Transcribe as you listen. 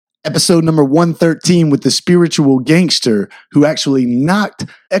Episode number 113 with the spiritual gangster who actually knocked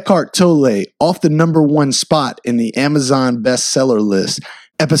Eckhart Tolle off the number one spot in the Amazon bestseller list.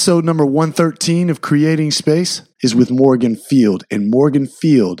 Episode number 113 of Creating Space is with Morgan Field, and Morgan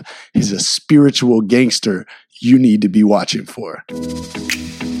Field is a spiritual gangster you need to be watching for.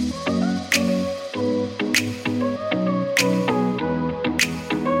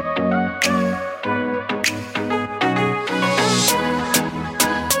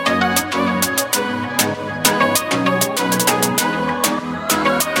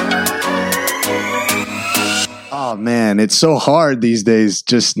 Oh man, it's so hard these days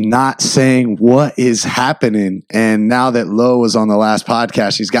just not saying what is happening. And now that Lo was on the last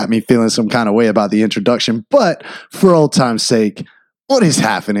podcast, he's got me feeling some kind of way about the introduction. But for old time's sake, what is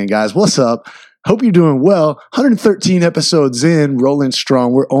happening, guys? What's up? Hope you're doing well. 113 episodes in, rolling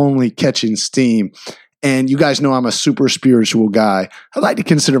strong. We're only catching steam. And you guys know I'm a super spiritual guy. I like to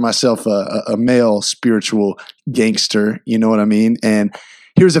consider myself a male spiritual gangster. You know what I mean? And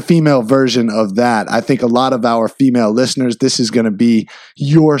here's a female version of that. I think a lot of our female listeners, this is going to be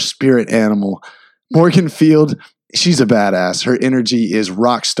your spirit animal. Morgan Field, she's a badass. Her energy is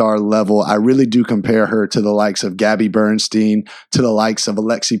rock star level. I really do compare her to the likes of Gabby Bernstein, to the likes of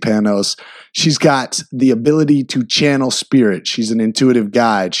Alexi Panos. She's got the ability to channel spirit. She's an intuitive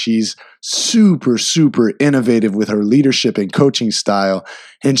guide. She's super, super innovative with her leadership and coaching style.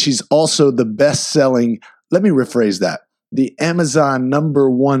 And she's also the best-selling, let me rephrase that, the Amazon number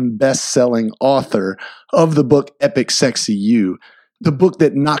one best-selling author of the book Epic Sexy You, the book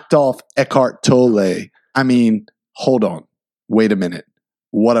that knocked off Eckhart Tolle. I mean, hold on. Wait a minute.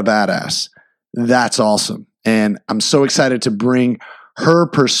 What a badass. That's awesome. And I'm so excited to bring her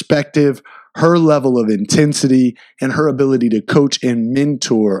perspective, her level of intensity, and her ability to coach and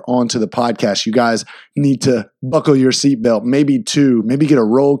mentor onto the podcast. You guys need to buckle your seatbelt, maybe get a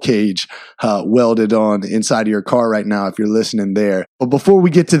roll cage welded on inside of your car right now if you're listening there. But before we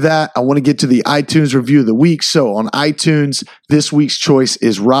get to that, I want to get to the iTunes review of the week. So on iTunes, this week's choice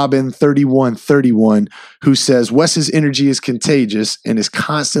is Robin3131, who says, Wes's energy is contagious and is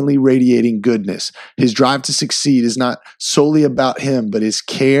constantly radiating goodness. His drive to succeed is not solely about him, but his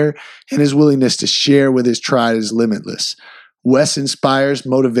care and his willingness to share with his tribe is limitless. Wes inspires,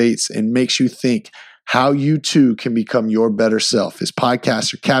 motivates, and makes you think how you too can become your better self. His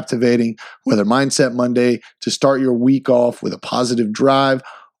podcasts are captivating, whether Mindset Monday to start your week off with a positive drive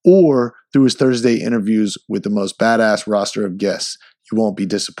or through his Thursday interviews with the most badass roster of guests. You won't be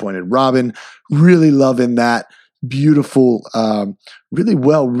disappointed. Robin, really loving that beautiful, really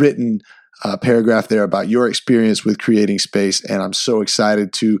well-written paragraph there about your experience with Creating Space, and I'm so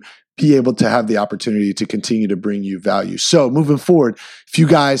excited to be able to have the opportunity to continue to bring you value. So moving forward, if you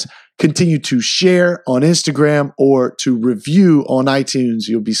guys continue to share on Instagram or to review on iTunes,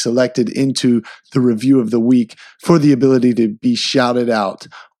 you'll be selected into the review of the week for the ability to be shouted out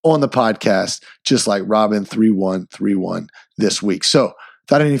on the podcast, just like Robin3131 this week. So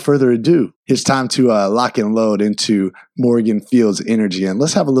without any further ado, it's time to lock and load into Morgan Field's energy, and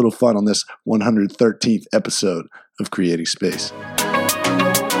let's have a little fun on this 113th episode of Creating Space.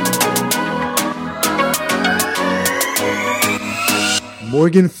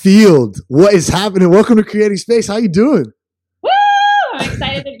 Morgan Field, what is happening? Welcome to Creating Space. How you doing? Woo! I'm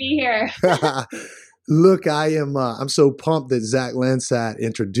excited to be here. Look, I'm so pumped that Zach Lansat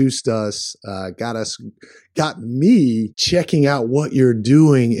introduced us, got me checking out what you're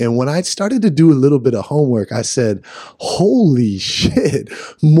doing. And when I started to do a little bit of homework, I said, holy shit,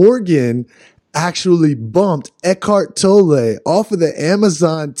 Morgan actually bumped Eckhart Tolle off of the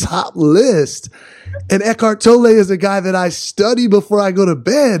Amazon top list. And Eckhart Tolle is a guy that I study before I go to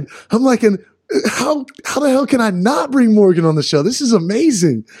bed. I'm like, how the hell can I not bring Morgan on the show? This is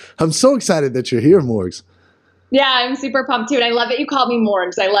amazing. I'm so excited that you're here, Morgs. Yeah, I'm super pumped too. And I love that you called me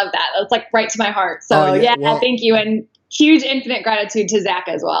Morgs. I love that. That's like right to my heart. So well, thank you. And huge infinite gratitude to Zach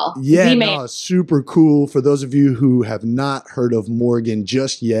as well. Yeah, no, super cool. For those of you who have not heard of Morgan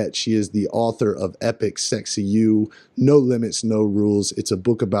just yet, she is the author of Epic Sexy You, No Limits, No Rules. It's a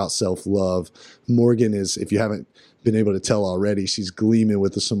book about self-love. Morgan is, if you haven't been able to tell already, she's gleaming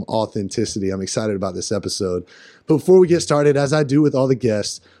with some authenticity. I'm excited about this episode. But before we get started, as I do with all the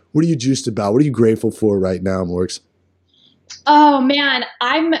guests, what are you juiced about? What are you grateful for right now, Morgs? Oh man,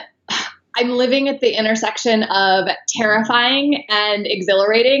 I'm living at the intersection of terrifying and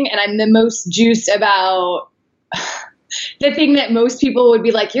exhilarating, and I'm the most juiced about the thing that most people would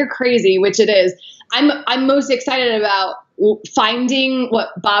be like, you're crazy, which it is. I'm most excited about finding what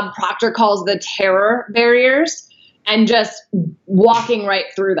Bob Proctor calls the terror barriers and just walking right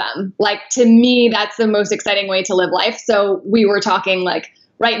through them. Like, to me, that's the most exciting way to live life. So we were talking like,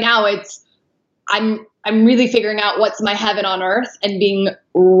 right now I'm really figuring out what's my heaven on earth and being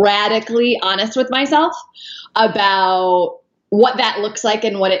radically honest with myself about what that looks like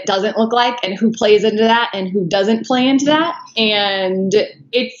and what it doesn't look like and who plays into that and who doesn't play into that. And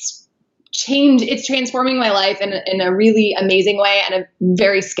it's transforming my life in a really amazing way and a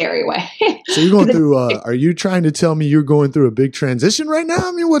very scary way. So you're going through, are you trying to tell me you're going through a big transition right now?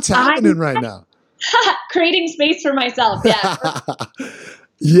 I mean, what's happening right now? Creating space for myself. Yeah.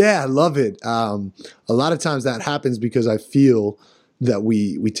 Yeah, I love it. A lot of times that happens because I feel that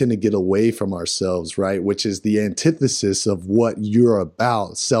we tend to get away from ourselves, right? Which is the antithesis of what you're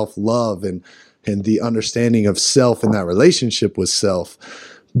about, self-love and the understanding of self and that relationship with self.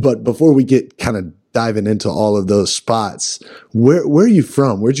 But before we get kind of diving into all of those spots, where are you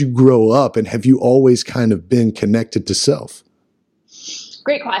from? Where'd you grow up? And have you always kind of been connected to self?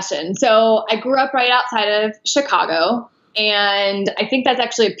 Great question. So I grew up right outside of Chicago. And I think that's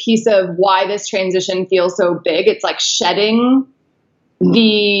actually a piece of why this transition feels so big. It's like shedding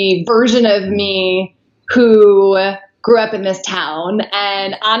the version of me who grew up in this town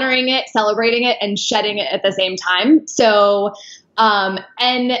and honoring it, celebrating it, and shedding it at the same time. So,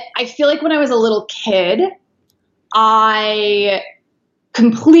 and I feel like when I was a little kid, I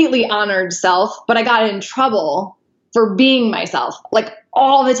completely honored self, but I got in trouble for being myself. Like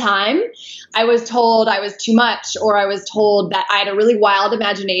all the time, I was told I was too much, or I was told that I had a really wild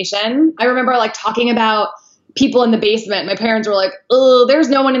imagination. I remember like talking about people in the basement. My parents were like, "Oh, there's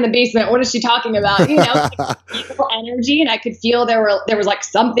no one in the basement. What is she talking about?" You know, like, energy. And I could feel there was like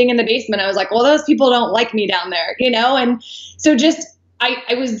something in the basement. I was like, well, those people don't like me down there, you know? And so just,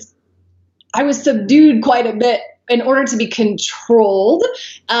 I was subdued quite a bit in order to be controlled,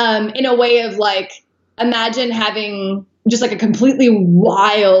 in a way of like, imagine having just like a completely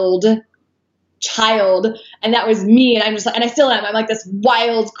wild child, and that was me, and I still am. I'm like this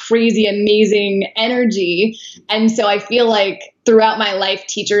wild, crazy, amazing energy. And so I feel like throughout my life,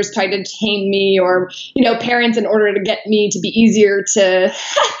 teachers tried to tame me, or, you know, parents, in order to get me to be easier to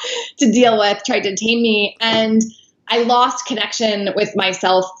to deal with, tried to tame me. And I lost connection with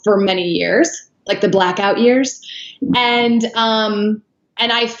myself for many years, like the blackout years. And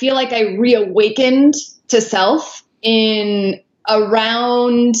I feel like I reawakened to self in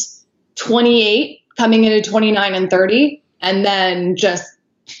around 28, coming into 29 and 30, and then just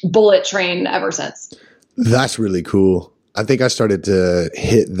bullet train ever since. That's really cool. I think I started to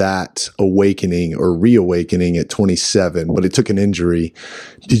hit that awakening or reawakening at 27, but it took an injury.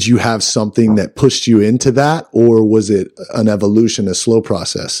 Did you have something that pushed you into that, or was it an evolution, a slow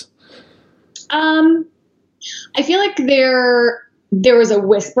process? I feel like there was a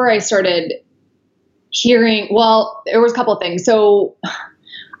whisper I started hearing. Well, there was a couple of things. So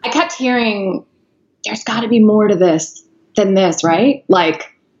I kept hearing, there's got to be more to this than this, right?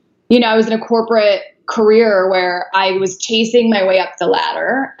 Like, you know, I was in a corporate career where I was chasing my way up the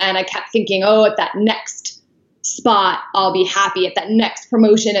ladder, and I kept thinking, oh, at that next spot, I'll be happy, at that next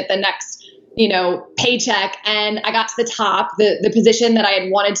promotion, at the next, you know, paycheck. And I got to the top, the position that I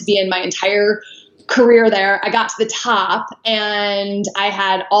had wanted to be in my entire career there. I got to the top, and I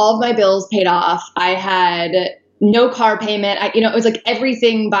had all of my bills paid off. I had no car payment. It was like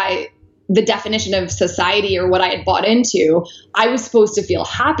everything by the definition of society or what I had bought into. I was supposed to feel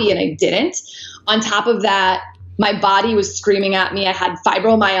happy, and I didn't. On top of that, my body was screaming at me. I had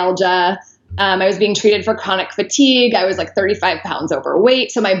fibromyalgia. I was being treated for chronic fatigue. I was like 35 pounds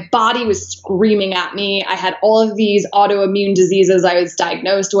overweight. So my body was screaming at me. I had all of these autoimmune diseases I was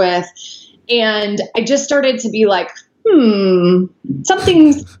diagnosed with. And I just started to be like,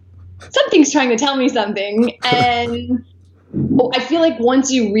 something's trying to tell me something. And I feel like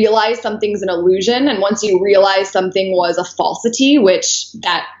once you realize something's an illusion, and once you realize something was a falsity, which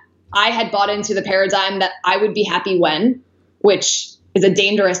that I had bought into the paradigm that I would be happy when, which is a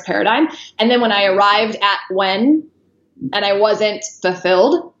dangerous paradigm. And then when I arrived at when, and I wasn't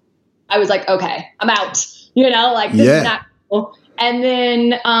fulfilled, I was like, okay, I'm out, like this is not cool. And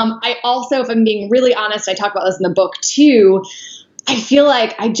then I also, if I'm being really honest, I talk about this in the book too, I feel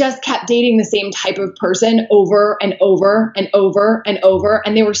like I just kept dating the same type of person over and over and over and over.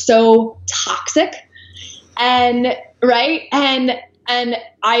 And they were so toxic. And right. And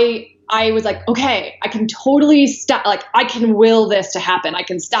I was like, okay, I can totally stop. Like, I can will this to happen. I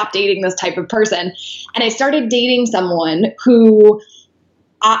can stop dating this type of person. And I started dating someone who,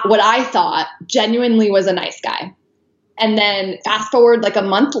 what I thought genuinely was a nice guy. And then fast forward like a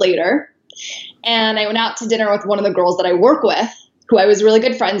month later, and I went out to dinner with one of the girls that I work with, who I was really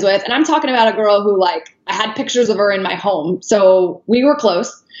good friends with. And I'm talking about a girl who, like, I had pictures of her in my home. So we were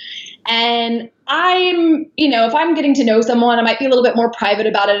close. And if I'm getting to know someone, I might be a little bit more private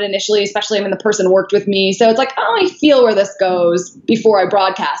about it initially, especially when the person worked with me. So it's like, oh, I feel where this goes before I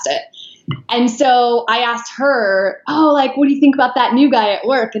broadcast it. And so I asked her, oh, like, what do you think about that new guy at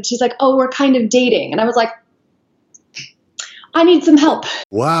work? And she's like, oh, we're kind of dating. And I was like, I need some help.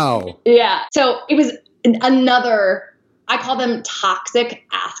 Wow. Yeah. So it was another, I call them toxic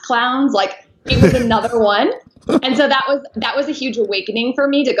ass clowns. Like, it was another one. And so that was a huge awakening for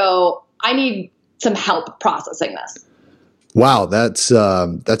me to go, I need some help processing this. Wow, that's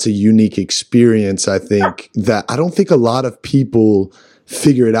a unique experience. I think that I don't think a lot of people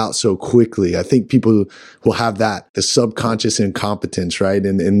figure it out so quickly. I think people will have the subconscious incompetence, right?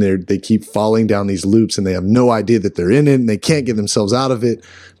 And they keep falling down these loops and they have no idea that they're in it and they can't get themselves out of it.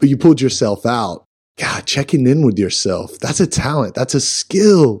 But you pulled yourself out. God, checking in with yourself. That's a talent. That's a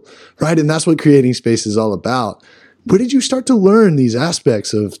skill, right? And that's what creating space is all about. Where did you start to learn these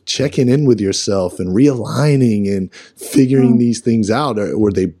aspects of checking in with yourself and realigning and figuring these things out? Or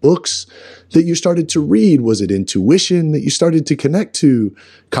were they books that you started to read? Was it intuition that you started to connect to?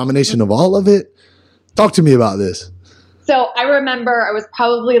 Combination of all of it? Talk to me about this. So I remember I was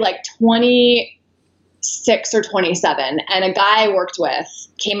probably like 26 or 27, and a guy I worked with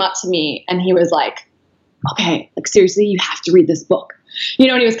came up to me and he was like, okay, like seriously, you have to read this book.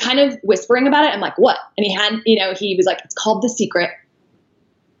 And he was kind of whispering about it. I'm like, what? And he was like, it's called The Secret.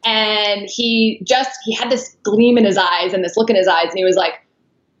 And he had this gleam in his eyes and this look in his eyes. And he was like,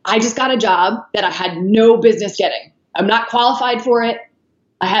 I just got a job that I had no business getting. I'm not qualified for it.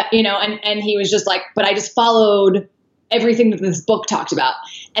 I have, and he was just like, but I just followed everything that this book talked about.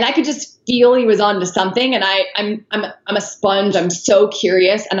 And I could just feel he was onto something. And I'm a sponge. I'm so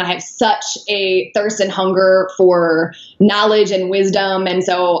curious. And I have such a thirst and hunger for knowledge and wisdom. And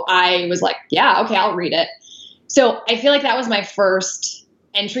so I was like, yeah, okay, I'll read it. So I feel like that was my first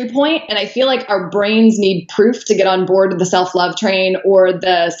entry point. And I feel like our brains need proof to get on board the self-love train or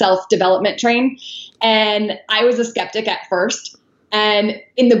the self-development train. And I was a skeptic at first. And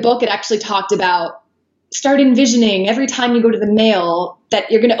in the book, it actually talked about start envisioning every time you go to the mail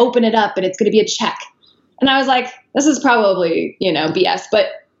that you're going to open it up and it's going to be a check. And I was like, this is probably, BS, but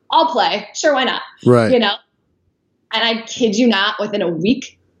I'll play. Sure, why not? Right. And I kid you not, within a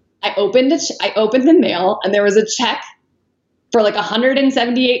week, I opened the mail and there was a check for like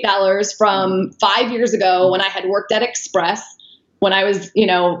 $178 from 5 years ago when I had worked at Express, when I was,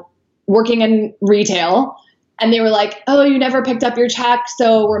 working in retail. And they were like, oh, you never picked up your check,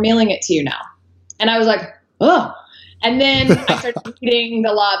 so we're mailing it to you now. And I was like, oh. And then I started reading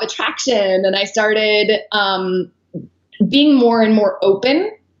the Law of Attraction and I started being more and more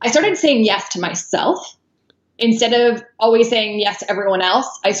open. I started saying yes to myself instead of always saying yes to everyone else.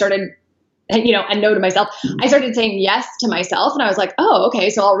 I started, and no to myself. I started saying yes to myself and I was like, oh,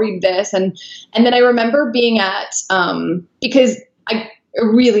 okay, so I'll read this. And then I remember being at, because I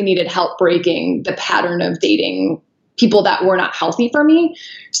really needed help breaking the pattern of dating people that were not healthy for me.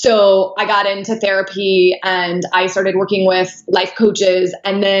 So I got into therapy and I started working with life coaches.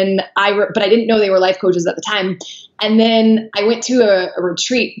 And then but I didn't know they were life coaches at the time. And then I went to a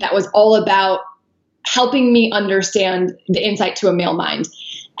retreat that was all about helping me understand the insight to a male mind.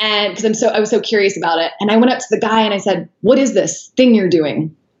 And because I was so curious about it. And I went up to the guy and I said, what is this thing you're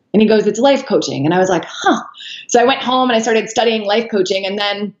doing? And he goes, it's life coaching. And I was like, huh. So I went home and I started studying life coaching. And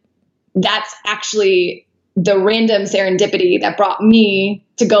then that's actually the random serendipity that brought me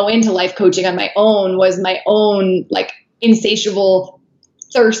to go into life coaching on my own, was my own like insatiable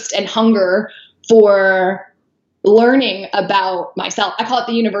thirst and hunger for learning about myself. I call it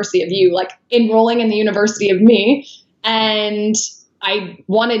the University of You, like enrolling in the University of Me. And I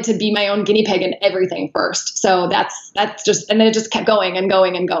wanted to be my own guinea pig in everything first. So that's just, and then it just kept going and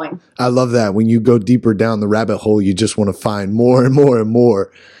going and going. I love that. When you go deeper down the rabbit hole, you just want to find more and more and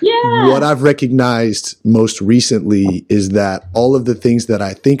more. Yeah. What I've recognized most recently is that all of the things that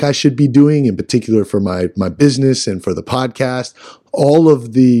I think I should be doing, in particular for my business and for the podcast, all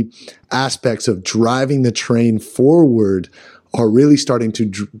of the aspects of driving the train forward are really starting to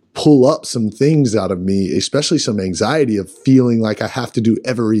pull up some things out of me, especially some anxiety of feeling like I have to do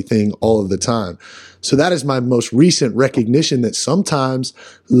everything all of the time. So that is my most recent recognition that sometimes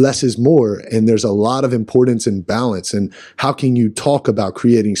less is more. And there's a lot of importance in balance. And how can you talk about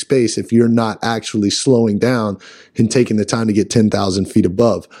creating space if you're not actually slowing down and taking the time to get 10,000 feet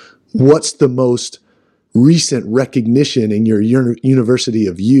above? What's the most recent recognition in your University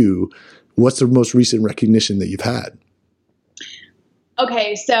of You? What's the most recent recognition that you've had?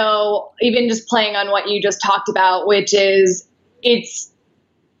 Okay, so even just playing on what you just talked about, which is it's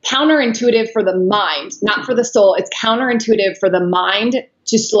counterintuitive for the mind, not for the soul. It's counterintuitive for the mind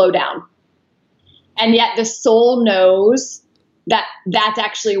to slow down. And yet the soul knows that that's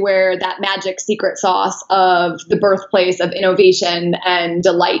actually where that magic secret sauce of the birthplace of innovation and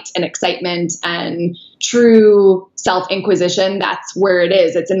delight and excitement and true self-inquisition, that's where it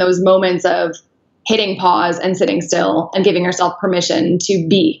is. It's in those moments of hitting pause and sitting still and giving yourself permission to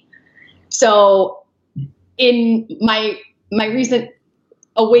be. So in my recent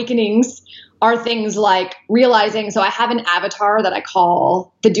awakenings are things like realizing, so I have an avatar that I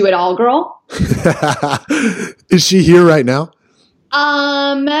call the Do-It-All Girl. Is she here right now?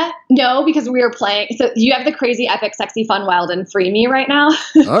 No, because we were playing. So you have the crazy, epic, sexy, fun, wild, and free me right now.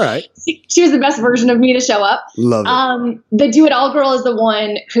 All right. She was the best version of me to show up. Love it. The Do-It-All Girl is the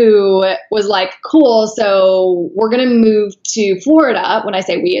one who was like, cool, so we're going to move to Florida. When I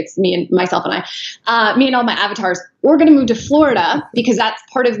say we, it's me and myself and I, me and all my avatars. We're going to move to Florida because that's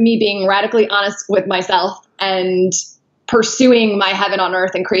part of me being radically honest with myself and pursuing my heaven on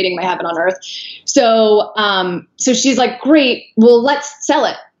earth and creating my heaven on earth. So, so she's like, great, well, let's sell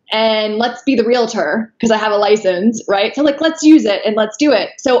it and let's be the realtor because I have a license, right? So like, let's use it and let's do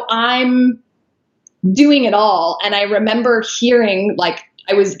it. So I'm doing it all. And I remember hearing, like,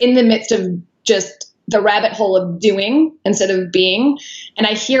 I was in the midst of just the rabbit hole of doing instead of being. And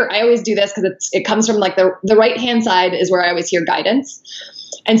I always do this because it comes from like the right-hand side is where I always hear guidance.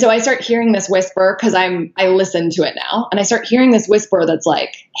 And so I start hearing this whisper because I listen to it now, and I start hearing this whisper that's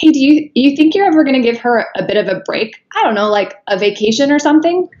like, hey, do you think you're ever going to give her a bit of a break? I don't know, like a vacation or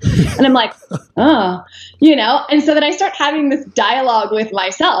something. And I'm like, oh, and so then I start having this dialogue with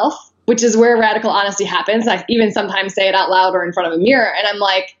myself, which is where radical honesty happens. I even sometimes say it out loud or in front of a mirror. And I'm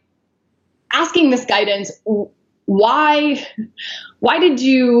like asking this guidance, why did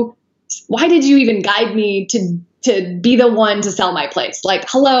you even guide me to be the one to sell my place? Like,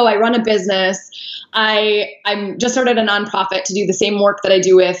 hello, I run a business. I'm just started a nonprofit to do the same work that I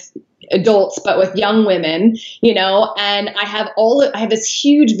do with adults, but with young women, and I have this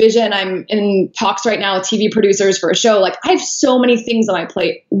huge vision. I'm in talks right now with TV producers for a show. Like, I have so many things on my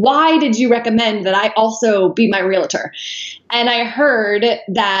plate. Why did you recommend that I also be my realtor? And I heard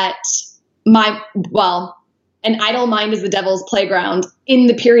that an idle mind is the devil's playground in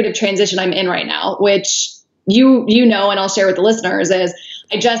the period of transition I'm in right now, which you know, and I'll share with the listeners, is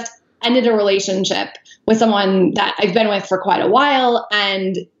I just ended a relationship with someone that I've been with for quite a while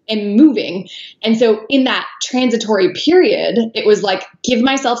and am moving. And so in that transitory period, it was like, give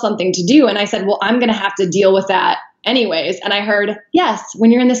myself something to do. And I said, well, I'm going to have to deal with that anyways. And I heard, yes,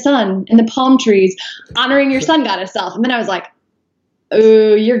 when you're in the sun, in the palm trees, honoring your sun goddess self. And then I was like,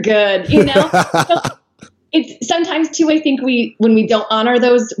 oh, you're good. So it's sometimes too, I think when we don't honor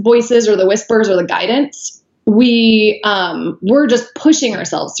those voices or the whispers or the guidance, we're just pushing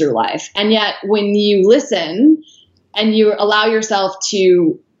ourselves through life. And yet when you listen and you allow yourself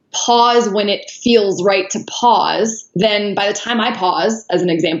to pause when it feels right to pause, then by the time I pause, as an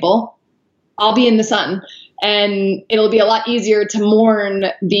example, I'll be in the sun, and it'll be a lot easier to mourn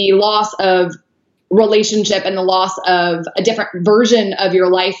the loss of relationship and the loss of a different version of your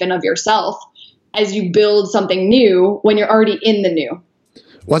life and of yourself as you build something new when you're already in the new.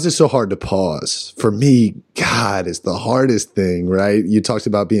 Why is it so hard to pause? For me, God, it's the hardest thing, right? You talked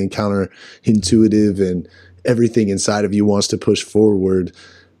about being counterintuitive and everything inside of you wants to push forward.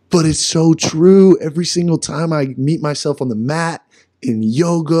 But it's so true. Every single time I meet myself on the mat in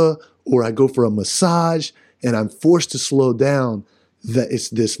yoga or I go for a massage and I'm forced to slow down, that it's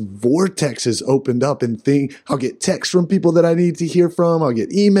this vortex has opened up and I'll get texts from people that I need to hear from. I'll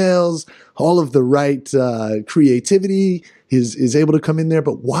get emails. All of the right creativity is able to come in there.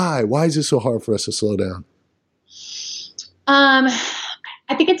 But why? Why is it so hard for us to slow down? I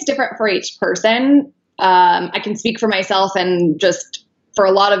think it's different for each person. I can speak for myself and just for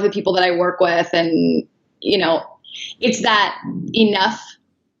a lot of the people that I work with. And, it's that enough,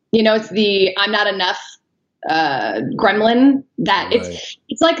 it's the I'm not enough gremlin that right.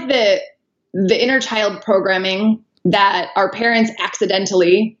 It's like the inner child programming that our parents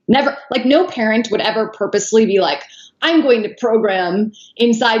accidentally never, like no parent would ever purposely be like, I'm going to program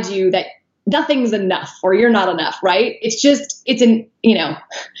inside you that nothing's enough or you're not enough, right?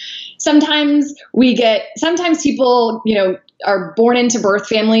 Sometimes people, are born into birth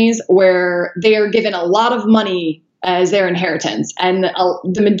families where they are given a lot of money as their inheritance. And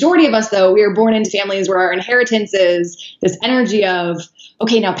the majority of us, though, we are born into families where our inheritance is this energy of,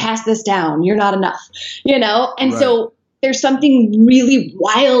 okay, now pass this down. You're not enough, And right. So there's something really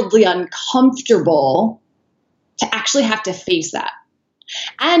wildly uncomfortable to actually have to face that.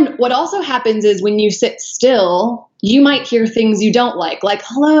 And what also happens is when you sit still, you might hear things you don't like,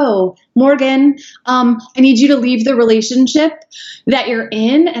 hello, Morgan, I need you to leave the relationship that you're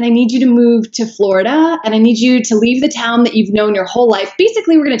in, and I need you to move to Florida, and I need you to leave the town that you've known your whole life.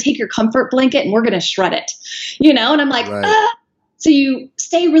 Basically, we're going to take your comfort blanket and we're going to shred it, and I'm like, right. So you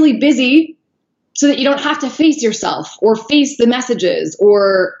stay really busy so that you don't have to face yourself or face the messages,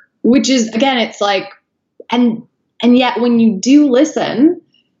 or, which is, again, it's like, and yet when you do listen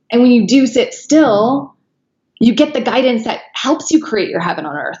and when you do sit still, you get the guidance that helps you create your heaven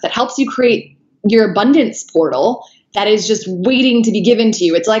on earth, that helps you create your abundance portal that is just waiting to be given to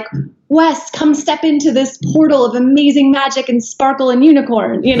you. It's like, Wes, come step into this portal of amazing magic and sparkle and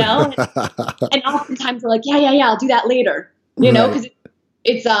unicorn, and oftentimes we're like, yeah, I'll do that later, because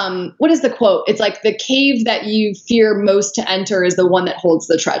it's, what is the quote? It's like the cave that you fear most to enter is the one that holds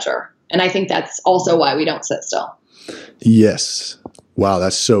the treasure. And I think that's also why we don't sit still. Yes. Wow,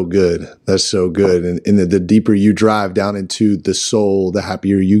 that's so good. That's so good. And the deeper you drive down into the soul, the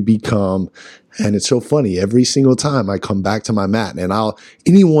happier you become. And it's so funny. Every single time I come back to my mat, and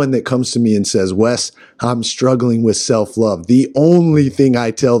anyone that comes to me and says, Wes, I'm struggling with self-love, the only thing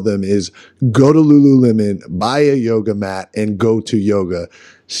I tell them is go to Lululemon, buy a yoga mat, and go to yoga.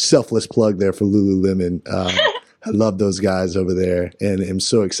 Selfless plug there for Lululemon. I love those guys over there, and am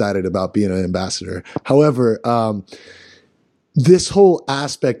so excited about being an ambassador. However, this whole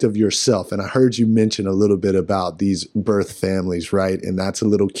aspect of yourself, and I heard you mention a little bit about these birth families, right? And that's a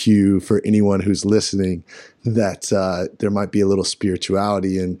little cue for anyone who's listening that there might be a little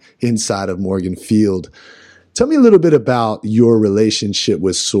spirituality inside of Morgan Field. Tell me a little bit about your relationship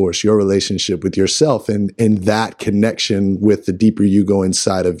with Source, your relationship with yourself, and that connection with the deeper you go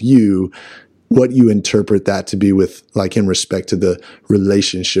inside of you, what you interpret that to be with, like, in respect to the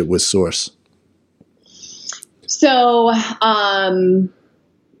relationship with Source. So,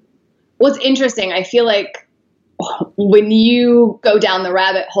 what's interesting, I feel like when you go down the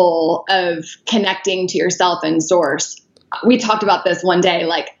rabbit hole of connecting to yourself and Source, we talked about this one day,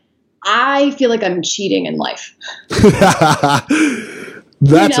 I feel like I'm cheating in life.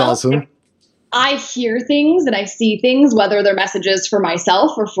 That's awesome. I hear things and I see things, whether they're messages for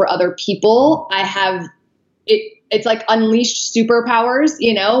myself or for other people. I have it's like unleashed superpowers,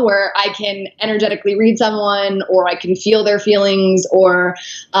 where I can energetically read someone, or I can feel their feelings, or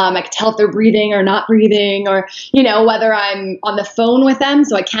I can tell if they're breathing or not breathing, or, whether I'm on the phone with them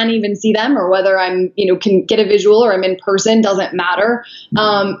so I can't even see them, or whether I'm, can get a visual or I'm in person, doesn't matter.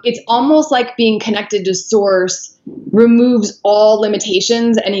 It's almost like being connected to Source removes all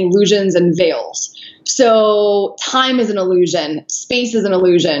limitations and illusions and veils. So time is an illusion, space is an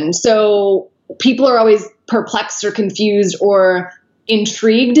illusion. So people are always perplexed or confused or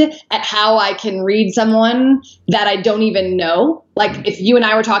intrigued at how I can read someone that I don't even know. Like if you and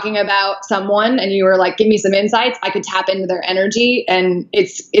I were talking about someone and you were like, give me some insights, I could tap into their energy, and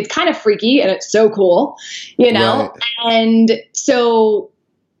it's kind of freaky and it's so cool, Right. And so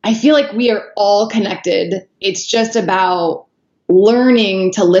I feel like we are all connected. It's just about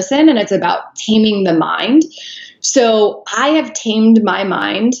learning to listen, and it's about taming the mind. So I have tamed my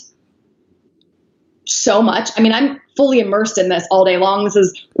mind so much. I mean, I'm fully immersed in this all day long. This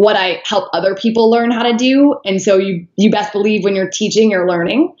is what I help other people learn how to do. And so you best believe when you're teaching, you're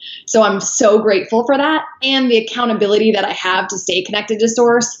learning. So I'm so grateful for that. And the accountability that I have to stay connected to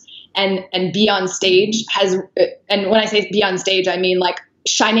Source and be on stage and when I say be on stage, I mean like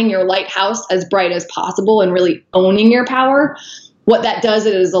shining your lighthouse as bright as possible and really owning your power. What that does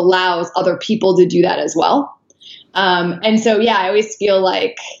is allows other people to do that as well. And so, yeah, I always feel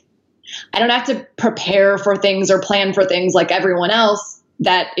like I don't have to prepare for things or plan for things like everyone else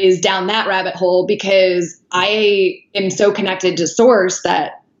that is down that rabbit hole, because I am so connected to Source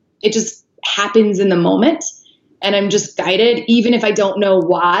that it just happens in the moment, and I'm just guided even if I don't know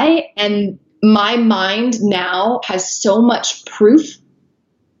why. And my mind now has so much proof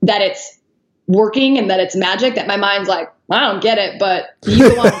that it's working and that it's magic that my mind's like, I don't get it, but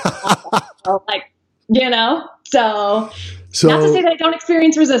you want to like, So not to say that I don't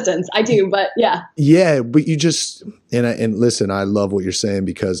experience resistance. I do, but yeah. Yeah, but you just, and listen, I love what you're saying,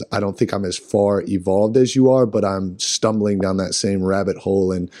 because I don't think I'm as far evolved as you are, but I'm stumbling down that same rabbit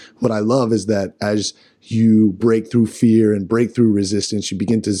hole. And what I love is that as you break through fear and break through resistance, you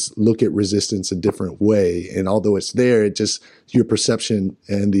begin to look at resistance a different way. And although it's there, it just, your perception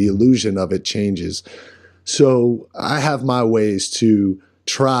and the illusion of it changes. So I have my ways to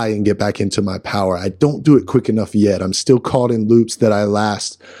try and get back into my power. I don't do it quick enough yet. I'm still caught in loops that I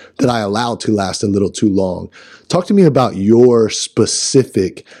allow to last a little too long. Talk to me about your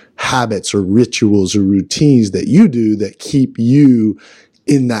specific habits or rituals or routines that you do that keep you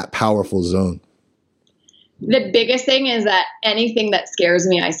in that powerful zone? The biggest thing is that anything that scares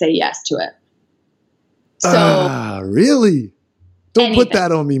me, I say yes to it. So really? Don't anything. Put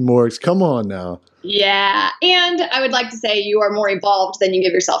that on me, Morgs. Come on now. Yeah. And I would like to say you are more evolved than you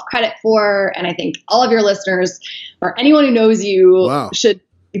give yourself credit for. And I think all of your listeners or anyone who knows you should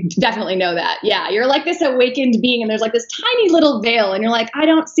definitely know that. Yeah. You're like this awakened being and there's like this tiny little veil and you're like, I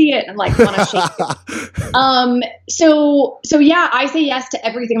don't see it. And I'm like, want to shake it. So yeah, I say yes to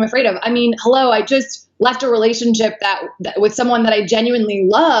everything I'm afraid of. I mean, hello, I just left a relationship that with someone that I genuinely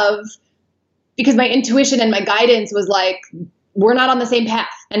love because my intuition and my guidance was like, we're not on the same path,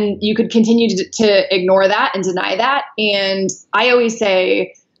 and you could continue to ignore that and deny that. And I always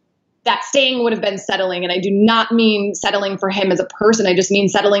say that staying would have been settling. And I do not mean settling for him as a person. I just mean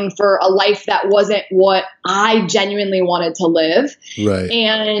settling for a life that wasn't what I genuinely wanted to live. Right.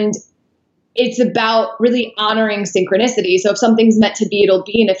 And it's about really honoring synchronicity. So if something's meant to be, it'll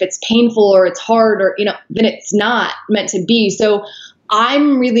be. And if it's painful or it's hard or, then it's not meant to be. So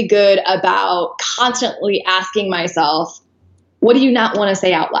I'm really good about constantly asking myself, what do you not want to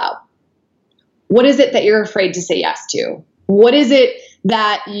say out loud? What is it that you're afraid to say yes to? What is it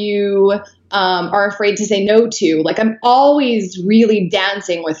that you are afraid to say no to? Like, I'm always really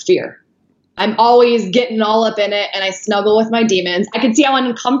dancing with fear. I'm always getting all up in it, and I snuggle with my demons. I can see how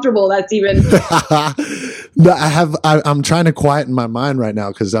uncomfortable that's even. No, I'm trying to quieten my mind right now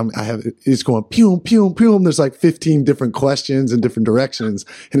because it's going pew, pew, pew. There's like 15 different questions in different directions.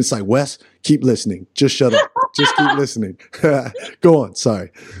 And it's like, Wes, keep listening. Just shut up. Just keep listening. Go on.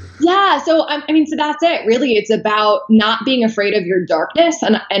 Sorry. Yeah. So, so that's it. Really, it's about not being afraid of your darkness.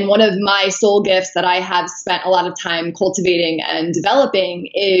 And one of my soul gifts that I have spent a lot of time cultivating and developing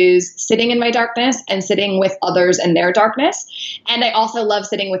is sitting in my darkness and sitting with others in their darkness. And I also love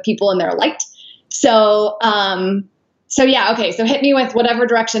sitting with people in their light. So yeah, okay. So hit me with whatever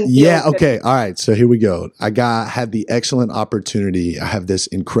direction. Yeah. Okay. All right. So here we go. Had the excellent opportunity. I have this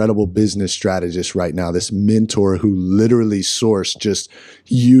incredible business strategist right now, this mentor who literally just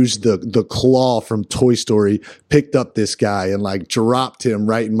used the claw from Toy Story, picked up this guy and like dropped him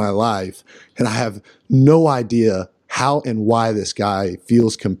right in my life. And I have no idea how and why this guy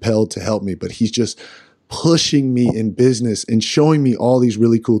feels compelled to help me, but he's just pushing me in business and showing me all these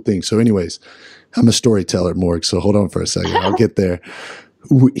really cool things. So anyways, I'm a storyteller, Morg, so hold on for a second. I'll get there.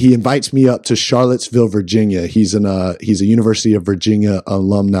 He invites me up to Charlottesville, Virginia. He's a University of Virginia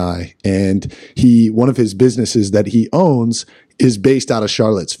alumni, and one of his businesses that he owns is based out of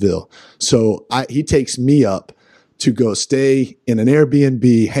Charlottesville. So he takes me up to go stay in an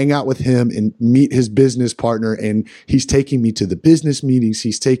Airbnb, hang out with him, and meet his business partner. And he's taking me to the business meetings.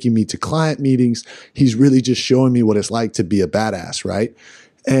 He's taking me to client meetings. He's really just showing me what it's like to be a badass, right?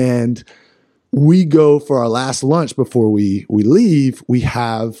 And we go for our last lunch before we leave. We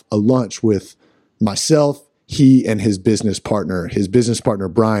have a lunch with myself, he, and his business partner. His business partner,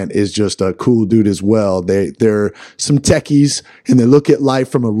 Brian, is just a cool dude as well. They're some techies and they look at life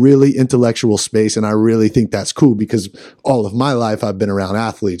from a really intellectual space. And I really think that's cool because all of my life I've been around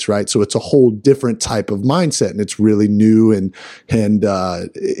athletes, right? So it's a whole different type of mindset, and it's really new and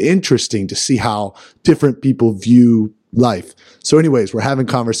interesting to see how different people view life. So anyways, we're having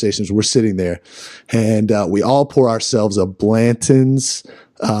conversations. We're sitting there and we all pour ourselves a Blanton's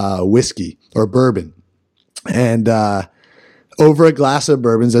whiskey or bourbon. And over a glass of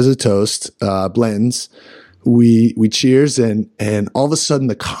bourbons as a toast, Blanton's, we cheers and all of a sudden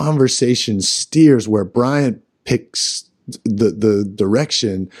the conversation steers where Brian picks the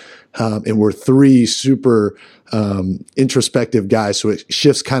direction, and we're three super introspective guys, so it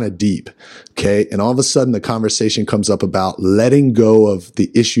shifts kind of deep. Okay. And all of a sudden the conversation comes up about letting go of the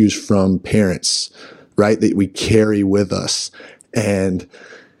issues from parents, right, that we carry with us. And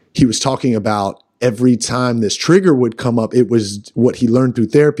he was talking about every time this trigger would come up, it was what he learned through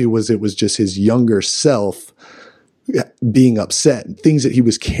therapy it was just his younger self being upset and things that he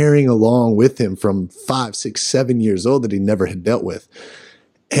was carrying along with him from 5, 6, 7 years old that he never had dealt with.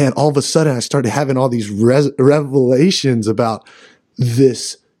 And all of a sudden I started having all these revelations about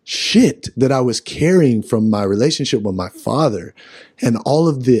this shit that I was carrying from my relationship with my father and all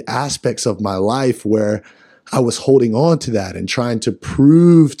of the aspects of my life where I was holding on to that and trying to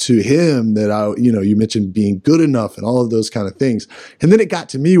prove to him that you mentioned being good enough and all of those kind of things. And then it got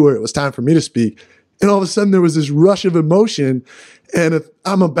to me where it was time for me to speak. And all of a sudden there was this rush of emotion, and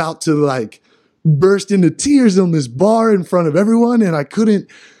I'm about to like burst into tears on this bar in front of everyone. And I couldn't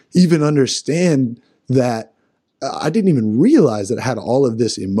even understand that. I didn't even realize that I had all of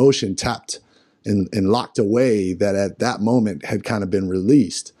this emotion tapped and locked away that at that moment had kind of been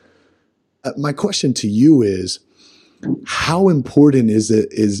released. My question to you is, how important is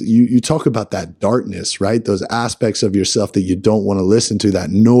you talk about that darkness, right? Those aspects of yourself that you don't want to listen to,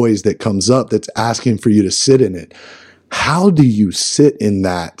 that noise that comes up that's asking for you to sit in it. How do you sit in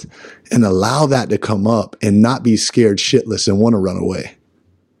that and allow that to come up and not be scared shitless and want to run away?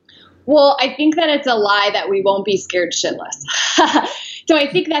 Well, I think that it's a lie that we won't be scared shitless. So I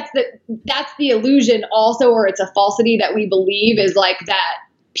think that's the illusion also, or it's a falsity that we believe is like that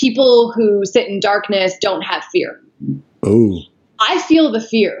people who sit in darkness don't have fear. Oh, I feel the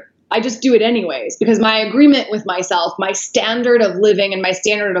fear. I just do it anyways because my agreement with myself, my standard of living and my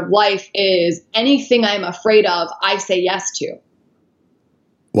standard of life is anything I'm afraid of, I say yes to.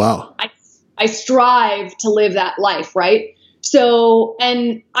 wow. I strive to live that life, right? So,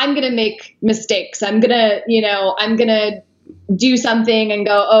 and I'm going to make mistakes. I'm going to do something and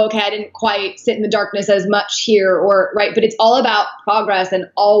go, oh, okay, I didn't quite sit in the darkness as much here, or right. But it's all about progress and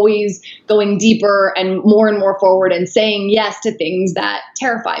always going deeper and more forward and saying yes to things that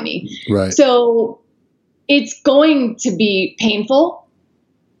terrify me. Right. So it's going to be painful.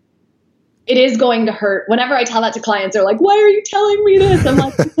 It is going to hurt. Whenever I tell that to clients, they're like, why are you telling me this? I'm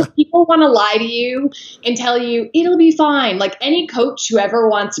like, people want to lie to you and tell you it'll be fine. Like any coach who ever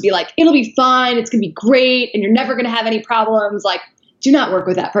wants to be like, it'll be fine, it's going to be great, and you're never going to have any problems, like, do not work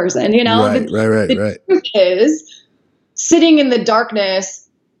with that person, you know? Right. The truth is, sitting in the darkness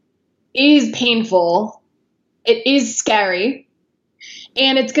is painful. It is scary,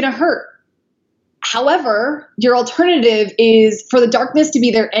 and it's going to hurt. However, your alternative is for the darkness to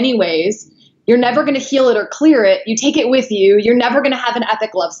be there anyways. You're never going to heal it or clear it. You take it with you. You're never going to have an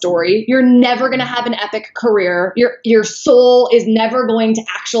epic love story. You're never going to have an epic career. Your soul is never going to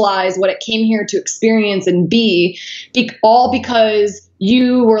actualize what it came here to experience and be, all because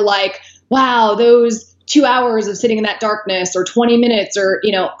you were like, wow, those 2 hours of sitting in that darkness, or 20 minutes, or,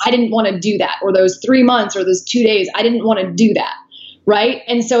 I didn't want to do that, or those 3 months or those 2 days, I didn't want to do that. Right.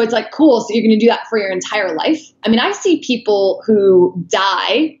 And so it's like, cool. So you're going to do that for your entire life. I mean, I see people who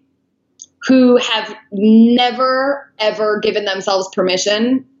die who have never, ever given themselves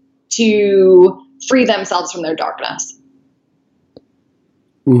permission to free themselves from their darkness.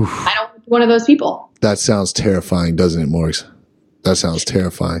 Oof. I don't want to be one of those people. That sounds terrifying, doesn't it, Morris? That sounds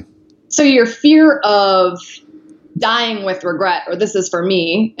terrifying. So your fear of dying with regret, or this is for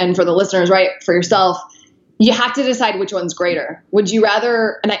me and for the listeners, right? For yourself, you have to decide which one's greater. Would you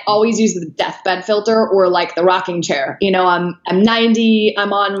rather, and I always use the deathbed filter or like the rocking chair. I'm 90,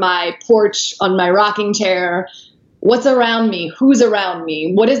 I'm on my porch on my rocking chair. What's around me? Who's around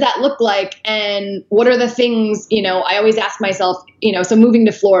me? What does that look like? And what are the things, I always ask myself, so moving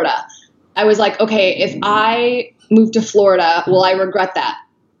to Florida, I was like, okay, if I move to Florida, will I regret that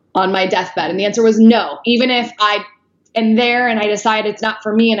on my deathbed? And the answer was no. Even if I am there and I decide it's not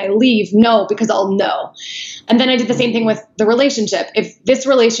for me and I leave, no, because I'll know. And then I did the same thing with the relationship. If this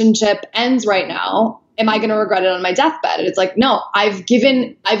relationship ends right now, am I going to regret it on my deathbed? And it's like, no, I've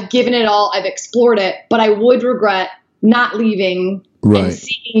given it all. I've explored it, but I would regret not leaving and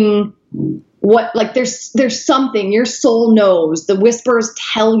seeing what, like, there's something your soul knows. The whispers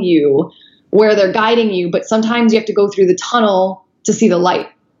tell you where they're guiding you, but sometimes you have to go through the tunnel to see the light.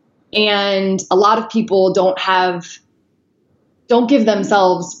 And a lot of people don't give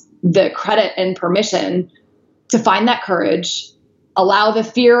themselves the credit and permission to find that courage, allow the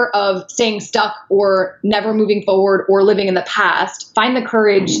fear of staying stuck or never moving forward or living in the past, find the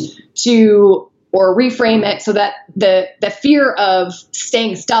courage to, or reframe it so that the fear of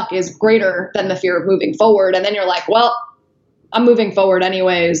staying stuck is greater than the fear of moving forward. And then you're like, well, I'm moving forward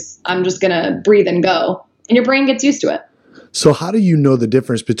anyways. I'm just going to breathe and go. And your brain gets used to it. So how do you know the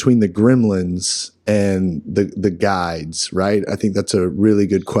difference between the gremlins and the guides, right? I think that's a really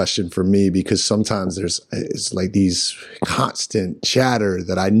good question for me, because sometimes it's like these constant chatter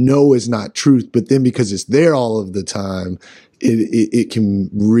that I know is not truth, but then because it's there all of the time, it can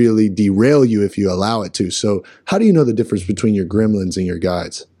really derail you if you allow it to. So how do you know the difference between your gremlins and your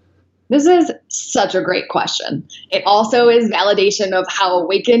guides? This is such a great question. It also is validation of how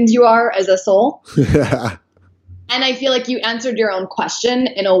awakened you are as a soul. And I feel like you answered your own question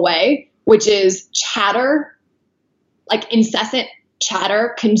in a way, which is chatter, like incessant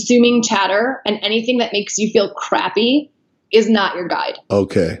chatter, consuming chatter, and anything that makes you feel crappy is not your guide.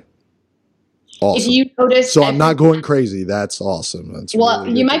 Okay. Awesome. If you notice, so I'm not going crazy. That's awesome. That's well,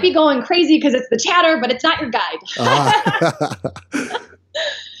 really you might be going crazy because it's the chatter, but it's not your guide.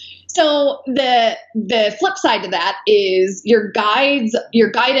 So the flip side to that is your guidance.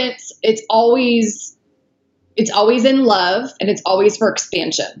 It's always in love, and it's always for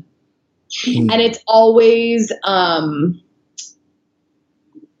expansion. And it's always,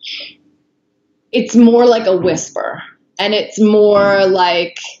 it's more like a whisper, and it's more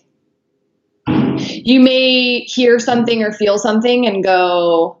like you may hear something or feel something and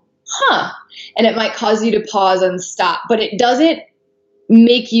go, huh, and it might cause you to pause and stop, but it doesn't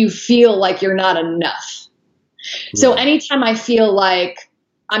make you feel like you're not enough. Right. So anytime I feel like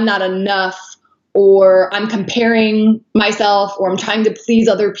I'm not enough, or I'm comparing myself, or I'm trying to please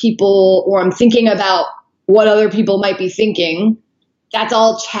other people, or I'm thinking about what other people might be thinking, that's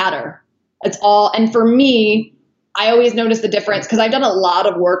all chatter. It's all, and for me, I always notice the difference because I've done a lot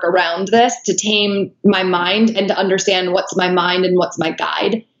of work around this to tame my mind and to understand what's my mind and what's my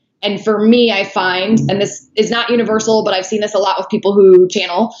guide. And for me, I find, and this is not universal, but I've seen this a lot with people who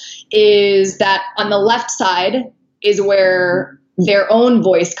channel, is that on the left side is where their own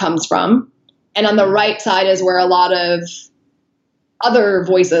voice comes from. And on the right side is where a lot of other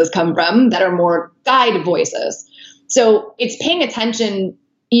voices come from that are more guide voices. So it's paying attention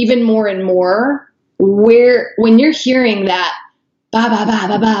even more and more where, when you're hearing that ba ba ba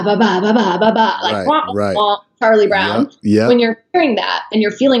ba ba ba ba ba ba ba ba, like right. Charlie Brown, yep. When you're hearing that and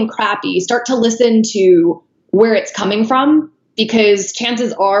you're feeling crappy, start to listen to where it's coming from, because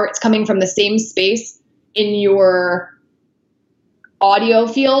chances are it's coming from the same space in your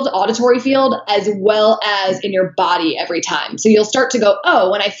auditory field, as well as in your body every time. So you'll start to go,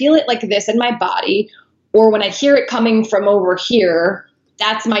 oh, when I feel it like this in my body, or when I hear it coming from over here,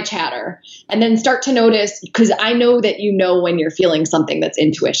 that's my chatter. And then start to notice, because I know that you know when you're feeling something that's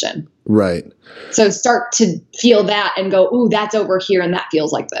intuition. Right. So start to feel that and go, ooh, that's over here and that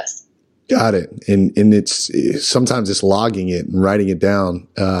feels like this. Got it. And it's sometimes it's logging it and writing it down.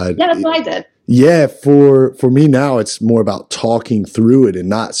 Yeah, that's what I did. Yeah, for me now, it's more about talking through it and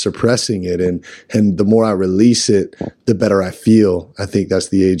not suppressing it. And the more I release it, the better I feel. I think that's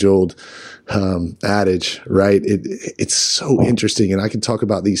the age old adage, right? It's so interesting. And I can talk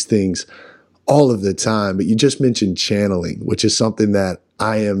about these things all of the time, but you just mentioned channeling, which is something that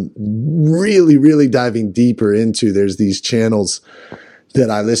I am really, really diving deeper into. There's these channels that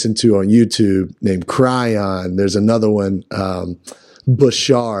I listen to on YouTube named Cryon. There's another one,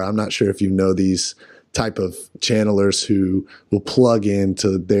 Bashar. I'm not sure if you know these type of channelers who will plug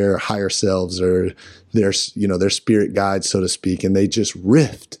into their higher selves or their spirit guides, so to speak, and they just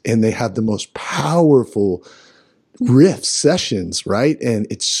riff, and they have the most powerful riff sessions, right? And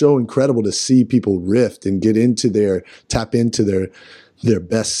it's so incredible to see people riff and tap into their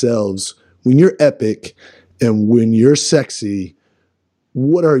best selves. When you're epic and when you're sexy,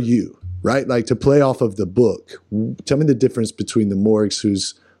 what are you? Right? Like, to play off of the book, tell me the difference between the Morgs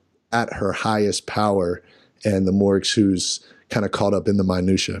who's at her highest power and the Morgs who's kind of caught up in the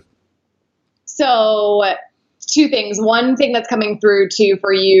minutia. So two things. One thing that's coming through too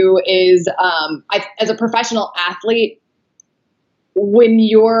for you is, as a professional athlete, when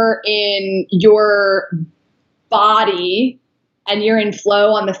you're in your body and you're in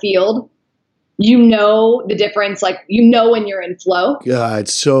flow on the field, you know the difference, like, you know when you're in flow. Yeah,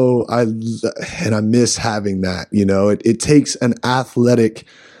 it's so, I miss having that, it takes an athletic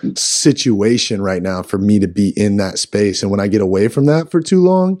situation right now for me to be in that space. And when I get away from that for too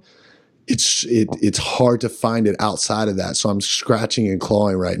long, it's hard to find it outside of that. So I'm scratching and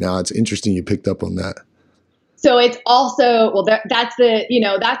clawing right now. It's interesting you picked up on that. So it's also, well, that's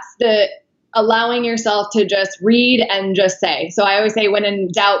the allowing yourself to just read and just say. So I always say, when in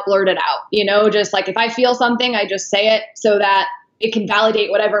doubt, blurt it out, just like, if I feel something, I just say it so that it can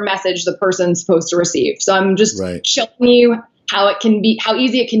validate whatever message the person's supposed to receive. So I'm just showing you how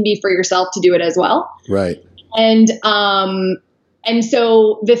easy it can be for yourself to do it as well. Right. And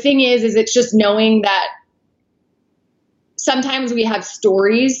so the thing is it's just knowing that sometimes we have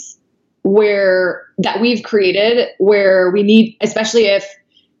stories that we've created where we need, especially if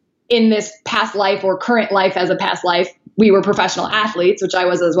in this past life or current life as a past life, we were professional athletes, which I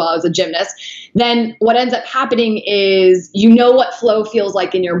was as well. I was a gymnast. Then what ends up happening is, what flow feels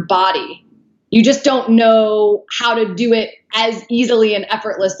like in your body. You just don't know how to do it as easily and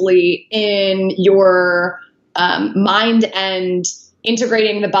effortlessly in your mind, and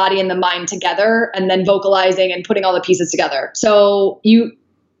integrating the body and the mind together, and then vocalizing and putting all the pieces together. So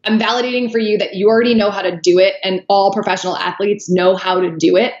I'm validating for you that you already know how to do it, and all professional athletes know how to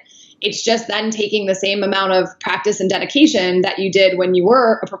do it. It's just then taking the same amount of practice and dedication that you did when you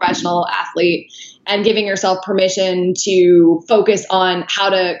were a professional athlete, and giving yourself permission to focus on how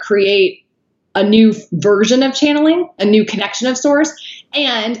to create a new version of channeling, a new connection of source.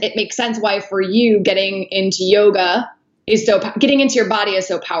 And it makes sense why for you getting into yoga getting into your body is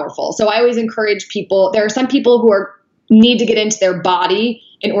so powerful. So I always encourage people, there are some people who need to get into their body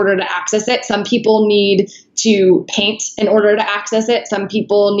in order to access it. Some people need to paint in order to access it. Some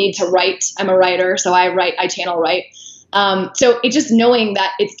people need to write. I'm a writer, so I channel write. So it's just knowing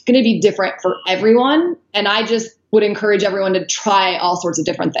that it's going to be different for everyone. And I just would encourage everyone to try all sorts of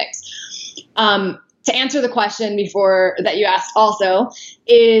different things. To answer the question before that you asked also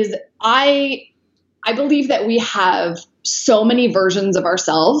is I believe that we have so many versions of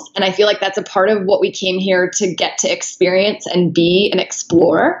ourselves. And I feel like that's a part of what we came here to get to experience and be and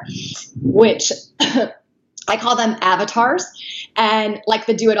explore, which I call them avatars. And like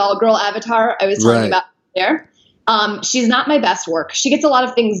the Do It All girl avatar I was telling you about there. She's not my best work. She gets a lot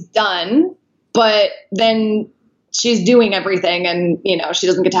of things done, but then she's doing everything and, she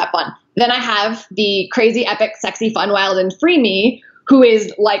doesn't get to have fun. Then I have the crazy, epic, sexy, fun, wild, and free me, who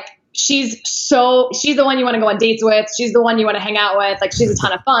is like, she's the one you want to go on dates with. She's the one you want to hang out with. Like, she's a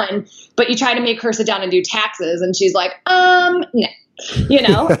ton of fun, but you try to make her sit down and do taxes. And she's like, no,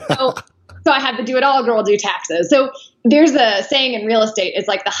 So I have the Do It All girl do taxes. So there's a saying in real estate, it's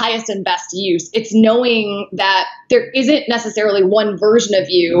like the highest and best use. It's knowing that there isn't necessarily one version of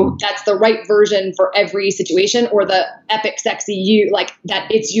you that's the right version for every situation, or the epic, sexy you, like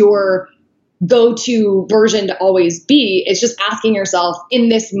that it's your go-to version to always be. It's just asking yourself in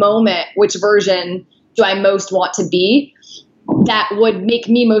this moment, which version do I most want to be that would make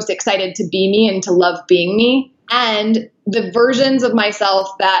me most excited to be me and to love being me. And the versions of myself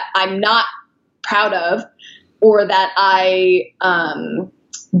that I'm not proud of or that I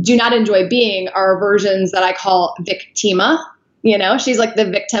do not enjoy being are versions that I call victima. She's like the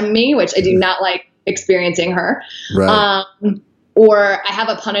victim me, which I do not like experiencing her. Right. Or I have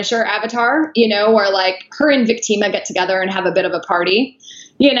a Punisher avatar, where like her and Victima get together and have a bit of a party,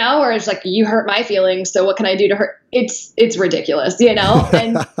 where it's like, you hurt my feelings, so what can I do to hurt? It's ridiculous,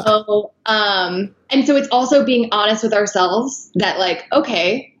 And so it's also being honest with ourselves that like,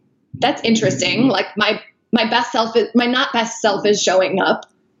 okay, that's interesting. Like my best self my not best self is showing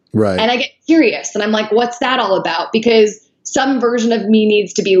up. Right. And I get curious and I'm like, what's that all about? Because some version of me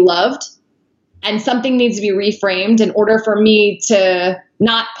needs to be loved. And something needs to be reframed in order for me to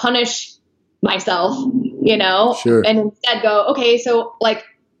not punish myself, Sure. And instead go, okay, so like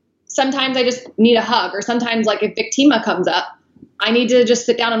sometimes I just need a hug, or sometimes like if Victima comes up, I need to just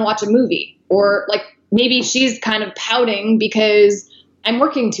sit down and watch a movie, or like maybe she's kind of pouting because I'm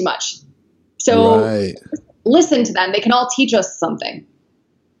working too much. So listen to them. They can all teach us something.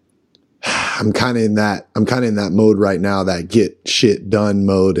 I'm kind of in that mode right now, that get shit done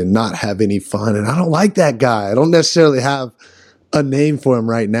mode and not have any fun. And I don't like that guy. I don't necessarily have a name for him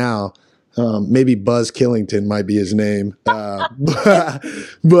right now. Maybe Buzz Killington might be his name.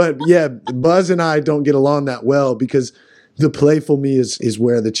 But yeah, Buzz and I don't get along that well because the playful me is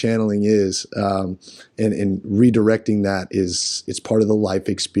where the channeling is. And redirecting that it's part of the life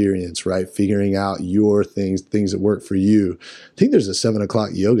experience, right? Figuring out your things that work for you. I think there's a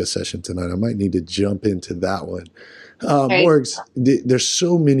 7:00 yoga session tonight. I might need to jump into that one. Morgs, there's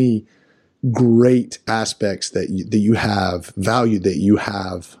so many great aspects that you have, value that you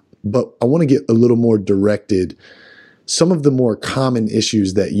have, but I want to get a little more directed. Some of the more common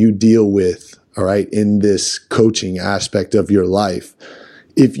issues that you deal with, all right, in this coaching aspect of your life,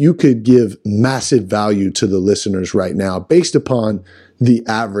 if you could give massive value to the listeners right now, based upon the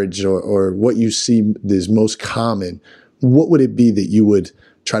average or what you see is most common, what would it be that you would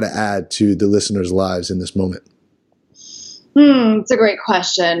try to add to the listeners' lives in this moment? It's a great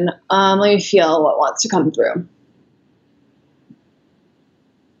question. Let me feel what wants to come through.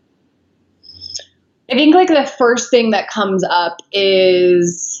 I think like the first thing that comes up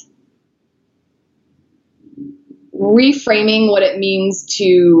is reframing what it means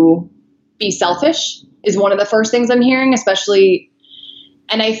to be selfish is one of the first things I'm hearing, especially,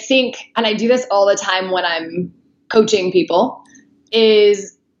 and I think, and I do this all the time when I'm coaching people,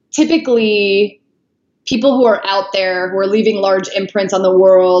 is typically people who are out there, who are leaving large imprints on the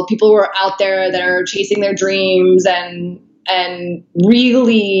world, people who are out there that are chasing their dreams and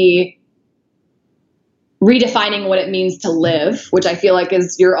really redefining what it means to live, which I feel like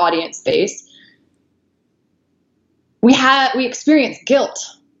is your audience space. We experience guilt,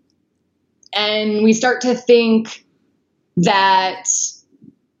 and we start to think that,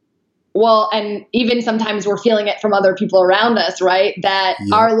 well, and even sometimes we're feeling it from other people around us, right? That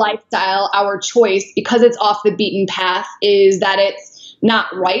our lifestyle, our choice, because it's off the beaten path, is that it's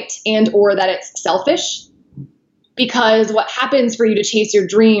not right and or that it's selfish. Because what happens for you to chase your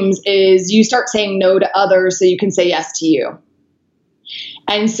dreams is you start saying no to others so you can say yes to you.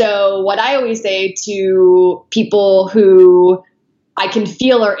 And so what I always say to people who I can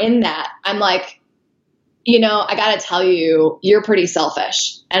feel are in that, I'm like, I got to tell you, you're pretty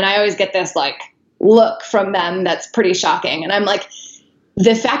selfish. And I always get this like look from them that's pretty shocking. And I'm like,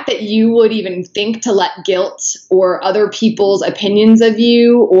 the fact that you would even think to let guilt or other people's opinions of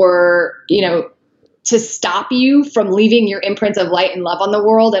you or, to stop you from leaving your imprints of light and love on the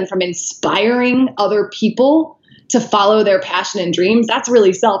world and from inspiring other people to follow their passion and dreams, that's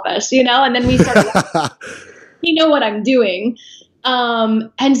really selfish, And then we started, you know what I'm doing.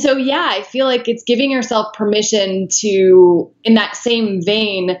 And so, I feel like it's giving yourself permission to, in that same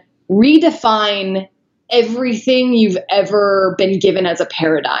vein, redefine everything you've ever been given as a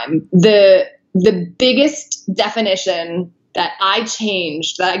paradigm. The biggest definition that I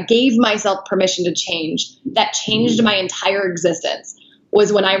changed, that I gave myself permission to change, that changed my entire existence,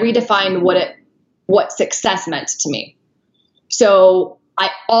 was when I redefined what success meant to me. So I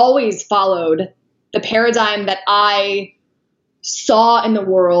always followed the paradigm that I saw in the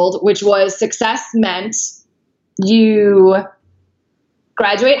world, which was success meant you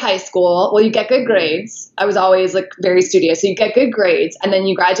graduate high school. Well, you get good grades. I was always like very studious. So you get good grades and then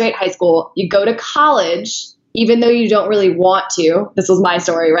you graduate high school, you go to college, even though you don't really want to. This was my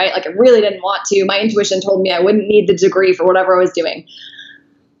story, right? Like I really didn't want to. My intuition told me I wouldn't need the degree for whatever I was doing.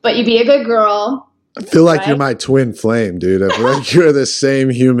 But you be a good girl. I feel like you're my twin flame, dude. I feel like you're the same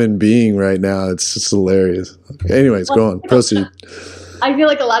human being right now. It's just hilarious. Okay, anyways, go on. Proceed. I feel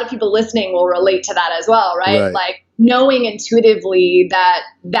like a lot of people listening will relate to that as well, right? Like knowing intuitively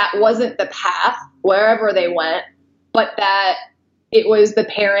that wasn't the path wherever they went, but that it was the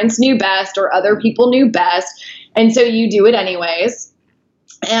parents knew best or other people knew best. And so you do it anyways.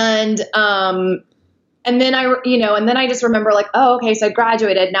 And then I just remember like, oh, okay, so I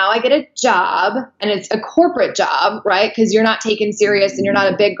graduated. Now I get a job and it's a corporate job, right? Because you're not taken serious and you're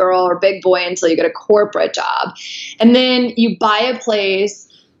not a big girl or big boy until you get a corporate job. And then you buy a place,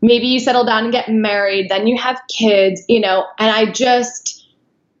 maybe you settle down and get married, then you have kids, and I just,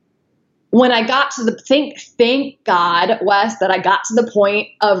 when I got to thank God, Wes, that I got to the point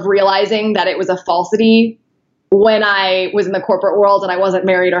of realizing that it was a falsity when I was in the corporate world and I wasn't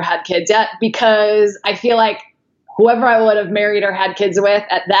married or had kids yet, because I feel like whoever I would have married or had kids with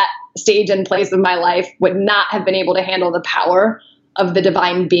at that stage and place of my life would not have been able to handle the power of the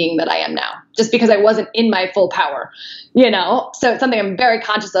divine being that I am now, just because I wasn't in my full power, So it's something I'm very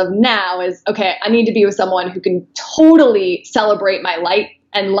conscious of now is, okay, I need to be with someone who can totally celebrate my light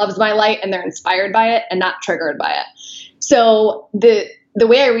and loves my light and they're inspired by it and not triggered by it. So the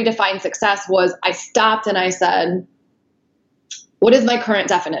way I redefined success was I stopped and I said, what is my current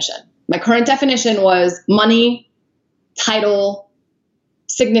definition? My current definition was money, title,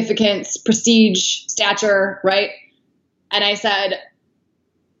 significance, prestige, stature, right? And I said,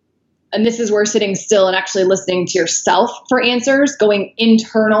 and this is where sitting still and actually listening to yourself for answers, going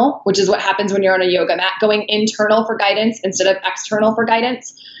internal, which is what happens when you're on a yoga mat, going internal for guidance instead of external for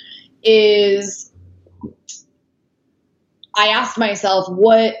guidance, is I asked myself,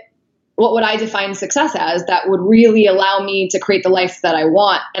 what would I define success as that would really allow me to create the life that I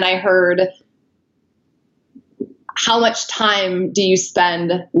want? And I heard, how much time do you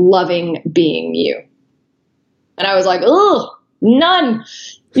spend loving being you? And I was like, oh, none,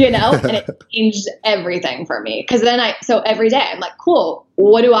 and it changed everything for me. Cause then so every day I'm like, cool,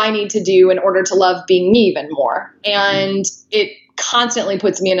 what do I need to do in order to love being me even more? And it constantly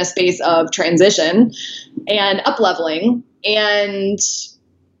puts me in a space of transition and up-leveling, and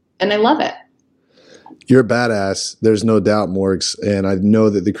I love it. You're a badass. There's no doubt, Morgs. And I know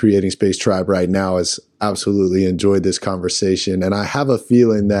that the Creating Space Tribe right now has absolutely enjoyed this conversation. And I have a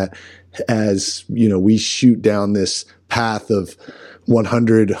feeling that as, we shoot down this path of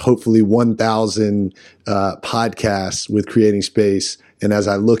 100, hopefully 1,000 podcasts with Creating Space. And as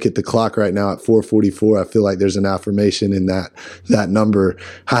I look at the clock right now at 4:44, I feel like there's an affirmation in that number.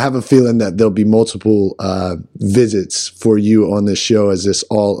 I have a feeling that there'll be multiple visits for you on this show as this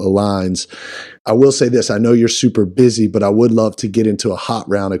all aligns. I will say this: I know you're super busy, but I would love to get into a hot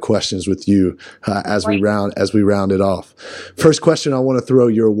round of questions with you as we round it off. First question I want to throw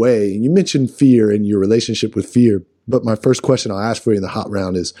your way. You mentioned fear and your relationship with fear, but my first question I'll ask for you in the hot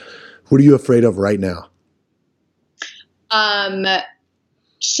round is, what are you afraid of right now?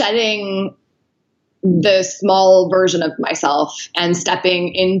 Shedding the small version of myself and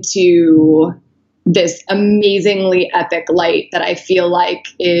stepping into this amazingly epic light that I feel like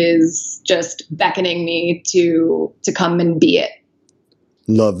is just beckoning me to come and be it.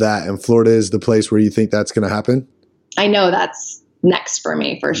 Love that. And Florida is the place where you think that's going to happen? I know that's next for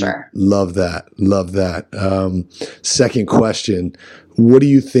me for sure. Love that. Love that. Second question, what do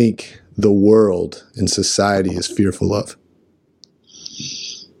you think the world and society is fearful of?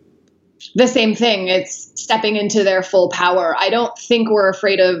 the same thing. It's stepping into their full power. I don't think we're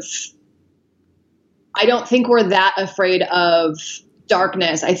that afraid of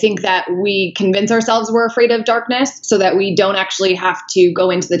darkness. I think that we convince ourselves we're afraid of darkness so that we don't actually have to go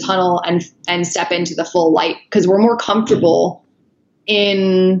into the tunnel and step into the full light, because we're more comfortable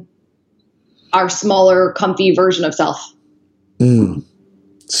in our smaller, comfy version of self.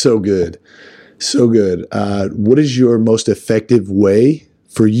 So good. So good. What is your most effective way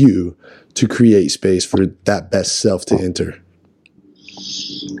for you to create space for that best self to enter?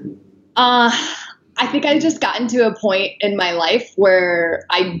 I think I just gotten to a point in my life where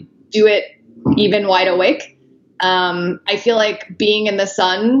I do it even wide awake. I feel like being in the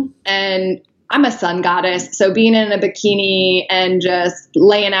sun, and I'm a sun goddess, so being in a bikini and just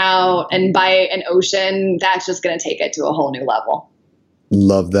laying out and by an ocean, that's just going to take it to a whole new level.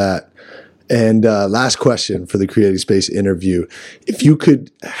 Love that. And last question for the Creating Space interview. If you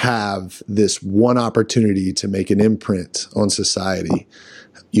could have this one opportunity to make an imprint on society,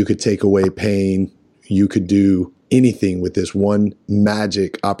 you could take away pain, you could do anything with this one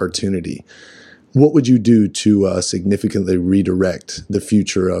magic opportunity, what would you do to significantly redirect the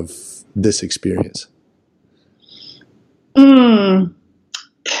future of this experience? The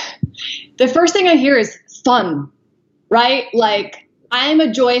first thing I hear is fun, right? Like, I'm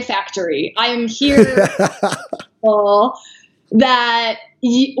a joy factory. I am here that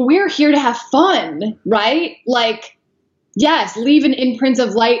we're here to have fun, right? Like, yes, leave an imprint of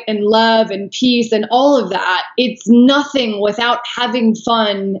light and love and peace and all of that. It's nothing without having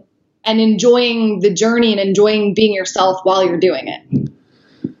fun and enjoying the journey and enjoying being yourself while you're doing it.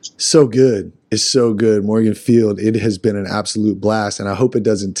 So good. It's so good. Morgan Field, it has been an absolute blast. And I hope it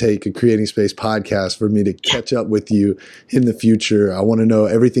doesn't take a Creating Space podcast for me to catch up with you in the future. I want to know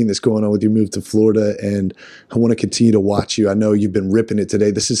everything that's going on with your move to Florida, and I want to continue to watch you. I know you've been ripping it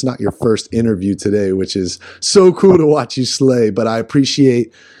today. This is not your first interview today, which is so cool to watch you slay, but I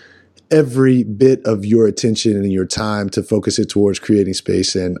appreciate every bit of your attention and your time to focus it towards Creating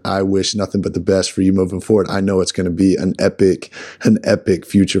Space. And I wish nothing but the best for you moving forward. I know it's going to be an epic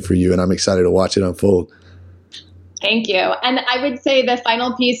future for you, and I'm excited to watch it unfold. Thank you. And I would say the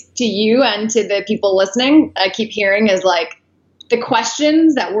final piece to you and to the people listening, I keep hearing, is like the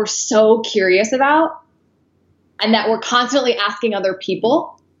questions that we're so curious about and that we're constantly asking other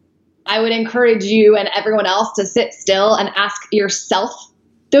people. I would encourage you and everyone else to sit still and ask yourself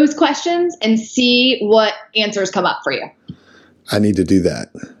those questions and see what answers come up for you. I need to do that.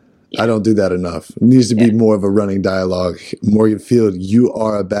 Yeah. I don't do that enough. It needs to be more of a running dialogue. Morgan Field, you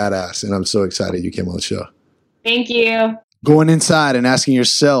are a badass, and I'm so excited you came on the show. Thank you. Going inside and asking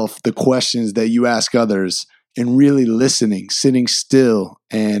yourself the questions that you ask others, and really listening, sitting still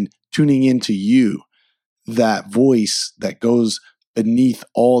and tuning into you, that voice that goes beneath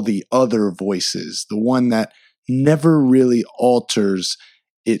all the other voices, the one that never really alters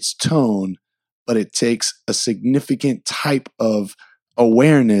its tone, but it takes a significant type of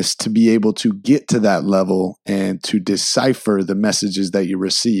awareness to be able to get to that level and to decipher the messages that you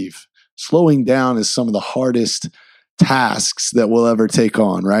receive. Slowing down is some of the hardest tasks that we'll ever take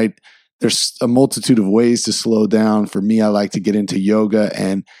on, right? There's a multitude of ways to slow down. For me, I like to get into yoga,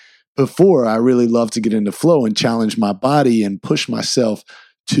 and before, I really love to get into flow and challenge my body and push myself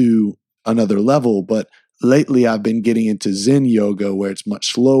to another level. But lately, I've been getting into Zen yoga, where it's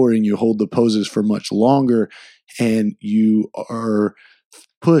much slower and you hold the poses for much longer, and you are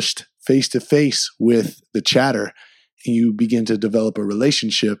pushed face to face with the chatter, and you begin to develop a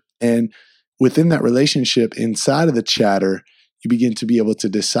relationship. And within that relationship, inside of the chatter, you begin to be able to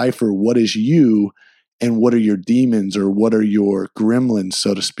decipher what is you and what are your demons, or what are your gremlins,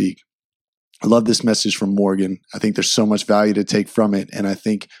 so to speak. I love this message from Morgan. I think there's so much value to take from it. And I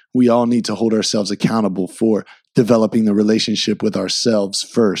think we all need to hold ourselves accountable for developing the relationship with ourselves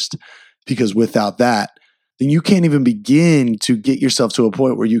first, because without that, then you can't even begin to get yourself to a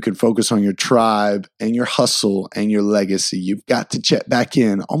point where you can focus on your tribe and your hustle and your legacy. You've got to check back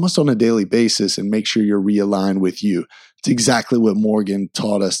in almost on a daily basis and make sure you're realigned with you. It's exactly what Morgan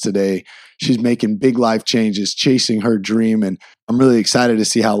taught us today. She's making big life changes, chasing her dream, and I'm really excited to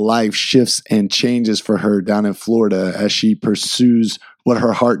see how life shifts and changes for her down in Florida as she pursues what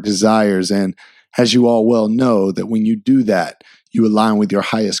her heart desires. And as you all well know, that when you do that, you align with your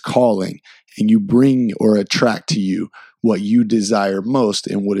highest calling, and you bring or attract to you what you desire most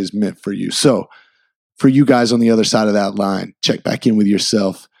and what is meant for you. So for you guys on the other side of that line, check back in with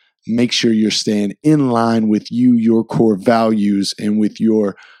yourself. Make sure you're staying in line with you, your core values, and with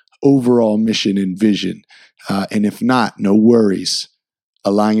your overall mission and vision. And if not, no worries.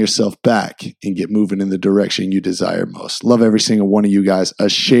 align yourself back and get moving in the direction you desire most. Love every single one of you guys. A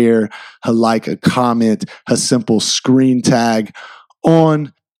share, a like, a comment, a simple screen tag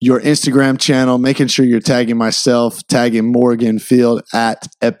on your Instagram channel, making sure you're tagging myself, tagging Morgan Field at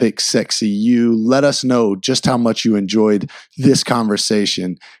EpicSexyU. Let us know just how much you enjoyed this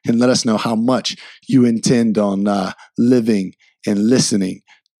conversation, and let us know how much you intend on living and listening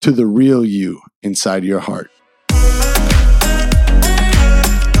to the real you inside your heart.